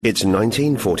It's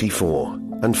 1944,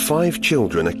 and 5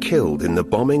 children are killed in the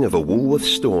bombing of a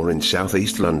Woolworths store in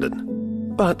southeast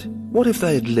London. But what if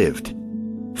they had lived?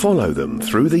 Follow them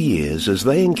through the years as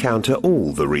they encounter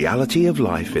all the reality of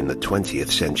life in the 20th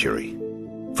century.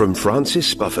 From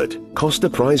Francis Spufford, Costa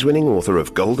Prize-winning author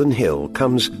of Golden Hill,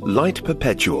 comes Light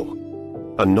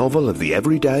Perpetual, a novel of the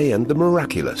everyday and the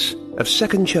miraculous, of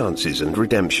second chances and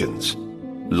redemptions.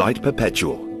 Light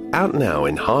Perpetual, out now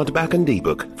in hardback and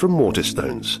ebook from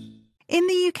Waterstones. In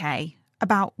the UK,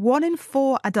 about 1 in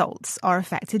 4 adults are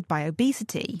affected by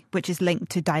obesity, which is linked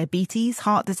to diabetes,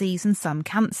 heart disease and some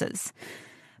cancers.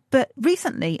 But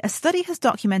recently, a study has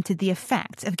documented the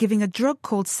effect of giving a drug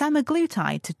called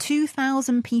semaglutide to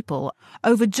 2,000 people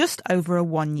over just over a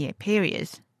 1-year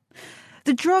period.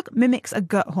 The drug mimics a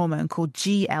gut hormone called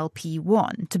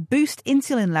GLP-1 to boost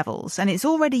insulin levels, and it's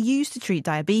already used to treat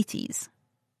diabetes.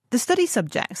 The study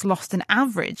subjects lost an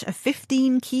average of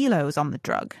 15 kilos on the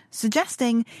drug,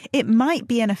 suggesting it might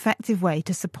be an effective way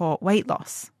to support weight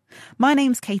loss. My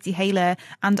name's Katie Haylor,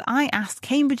 and I asked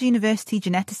Cambridge University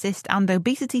geneticist and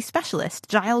obesity specialist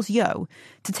Giles Yeo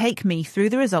to take me through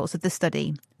the results of the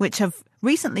study, which have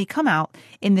recently come out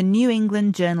in the New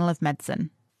England Journal of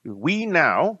Medicine. We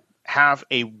now have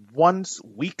a once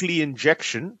weekly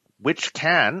injection which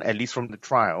can, at least from the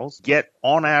trials, get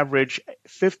on average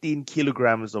 15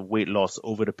 kilograms of weight loss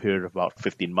over the period of about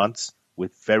 15 months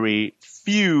with very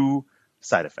few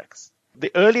side effects. The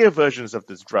earlier versions of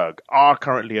this drug are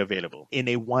currently available in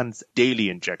a once daily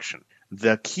injection.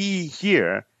 The key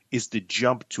here is the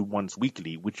jump to once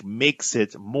weekly, which makes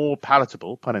it more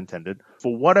palatable, pun intended,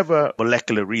 for whatever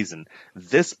molecular reason.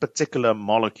 This particular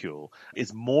molecule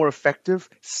is more effective,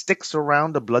 sticks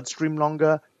around the bloodstream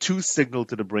longer to signal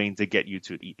to the brain to get you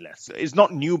to eat less. It's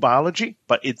not new biology,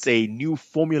 but it's a new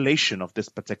formulation of this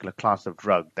particular class of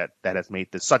drug that has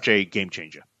made this such a game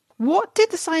changer. What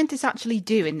did the scientists actually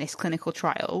do in this clinical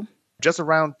trial? Just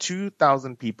around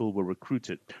 2,000 people were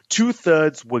recruited.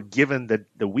 2/3 were given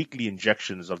the weekly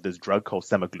injections of this drug called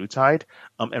semaglutide,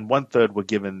 and 1/3 were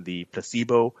given the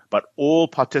placebo, but all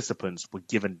participants were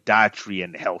given dietary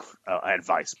and health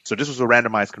advice. So this was a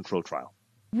randomized control trial.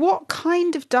 What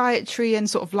kind of dietary and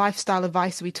sort of lifestyle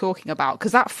advice are we talking about?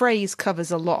 Because that phrase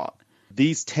covers a lot.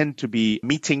 These tend to be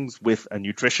meetings with a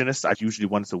nutritionist, usually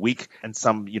once a week, and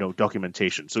some,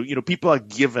 documentation. So, people are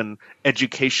given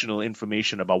educational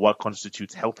information about what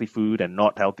constitutes healthy food and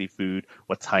not healthy food,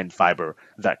 what's high in fiber,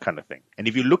 that kind of thing. And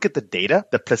if you look at the data,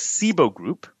 the placebo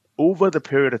group, over the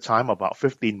period of time, about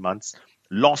 15 months,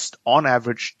 lost on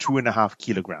average 2.5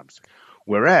 kilograms.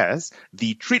 Whereas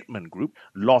the treatment group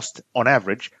lost on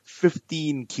average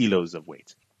 15 kilos of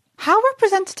weight. How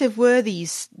representative were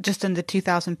these just under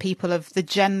 2,000 people of the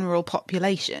general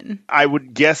population? I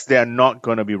would guess they're not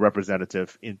going to be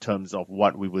representative in terms of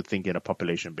what we would think in a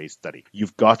population-based study.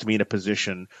 You've got to be in a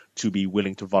position to be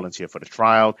willing to volunteer for the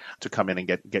trial, to come in and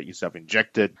get yourself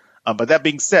injected. But that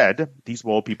being said, these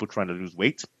were all people trying to lose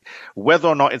weight. Whether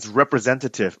or not it's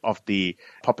representative of the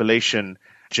population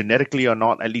genetically or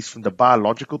not, at least from the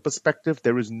biological perspective,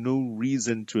 there is no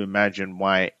reason to imagine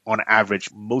why, on average,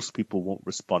 most people won't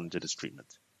respond to this treatment.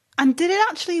 And did it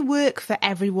actually work for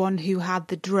everyone who had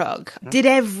the drug? Did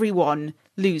everyone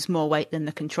lose more weight than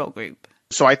the control group?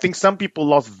 So I think some people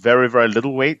lost very, very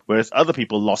little weight, whereas other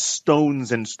people lost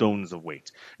stones and stones of weight.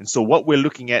 And so what we're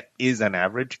looking at is an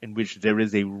average in which there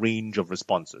is a range of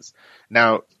responses.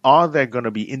 Now, are there going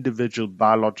to be individual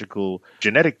biological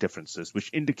genetic differences which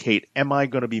indicate, am I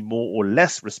going to be more or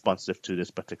less responsive to this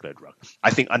particular drug?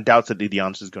 I think undoubtedly the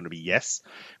answer is going to be yes,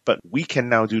 but we can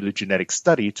now do the genetic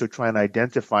study to try and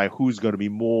identify who's going to be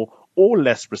more or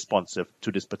less responsive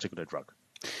to this particular drug.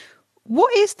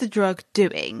 What is the drug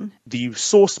doing? The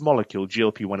source molecule,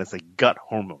 GLP-1, is a gut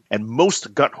hormone. And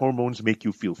most gut hormones make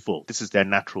you feel full. This is their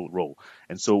natural role.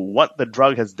 And so what the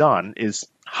drug has done is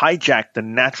hijack the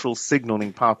natural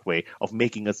signaling pathway of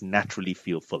making us naturally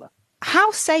feel fuller. How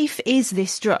safe is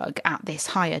this drug at this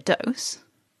higher dose?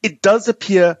 It does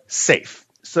appear safe.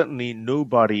 Certainly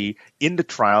nobody in the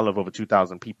trial of over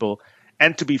 2,000 people.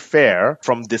 And to be fair,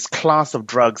 from this class of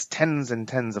drugs, tens and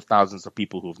tens of thousands of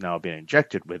people who've now been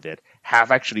injected with it have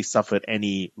actually suffered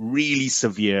any really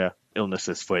severe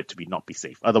illnesses for it to not be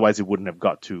safe. Otherwise, it wouldn't have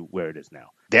got to where it is now.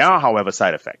 There are, however,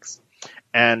 side effects.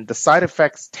 And the side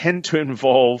effects tend to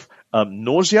involve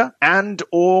nausea and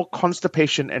or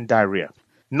constipation and diarrhea.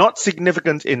 Not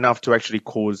significant enough to actually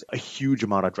cause a huge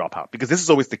amount of dropout, because this is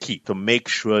always the key, to make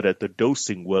sure that the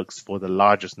dosing works for the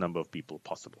largest number of people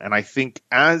possible. And I think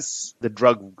as the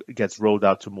drug gets rolled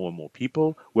out to more and more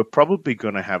people, we're probably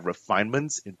going to have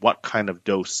refinements in what kind of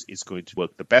dose is going to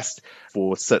work the best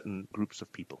for certain groups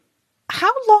of people.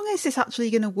 How long is this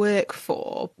actually going to work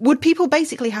for? Would people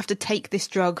basically have to take this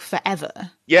drug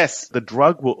forever? Yes, the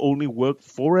drug will only work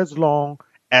for as long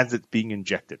as it's being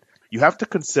injected. You have to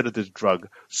consider this drug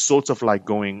sort of like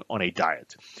going on a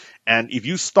diet. And if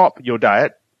you stop your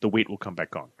diet, the weight will come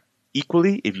back on.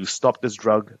 Equally, if you stop this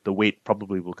drug, the weight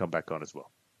probably will come back on as well.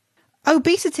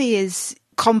 Obesity is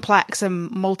complex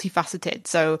and multifaceted.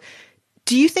 So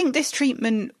do you think this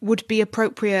treatment would be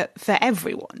appropriate for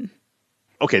everyone?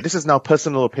 Okay, this is now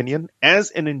personal opinion.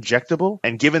 As an injectable,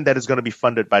 and given that it's going to be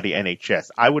funded by the NHS,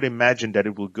 I would imagine that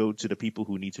it will go to the people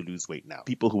who need to lose weight now,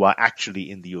 people who are actually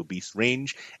in the obese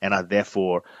range and are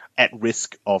therefore at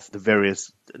risk of the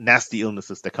various nasty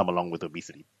illnesses that come along with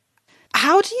obesity.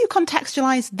 How do you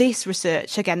contextualize this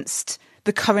research against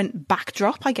the current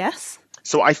backdrop, I guess?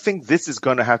 So I think this is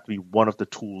going to have to be one of the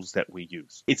tools that we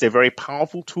use. It's a very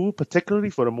powerful tool,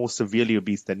 particularly for the more severely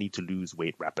obese that need to lose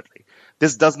weight rapidly.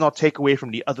 This does not take away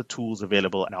from the other tools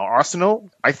available in our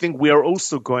arsenal. I think we are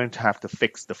also going to have to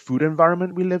fix the food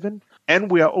environment we live in.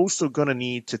 And we are also going to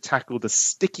need to tackle the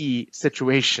sticky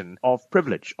situation of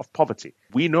privilege, of poverty.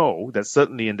 We know that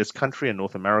certainly in this country, in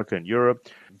North America and Europe,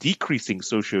 decreasing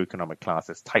socioeconomic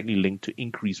class is tightly linked to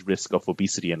increased risk of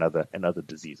obesity and other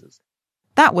diseases.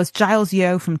 That was Giles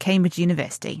Yeo from Cambridge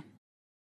University.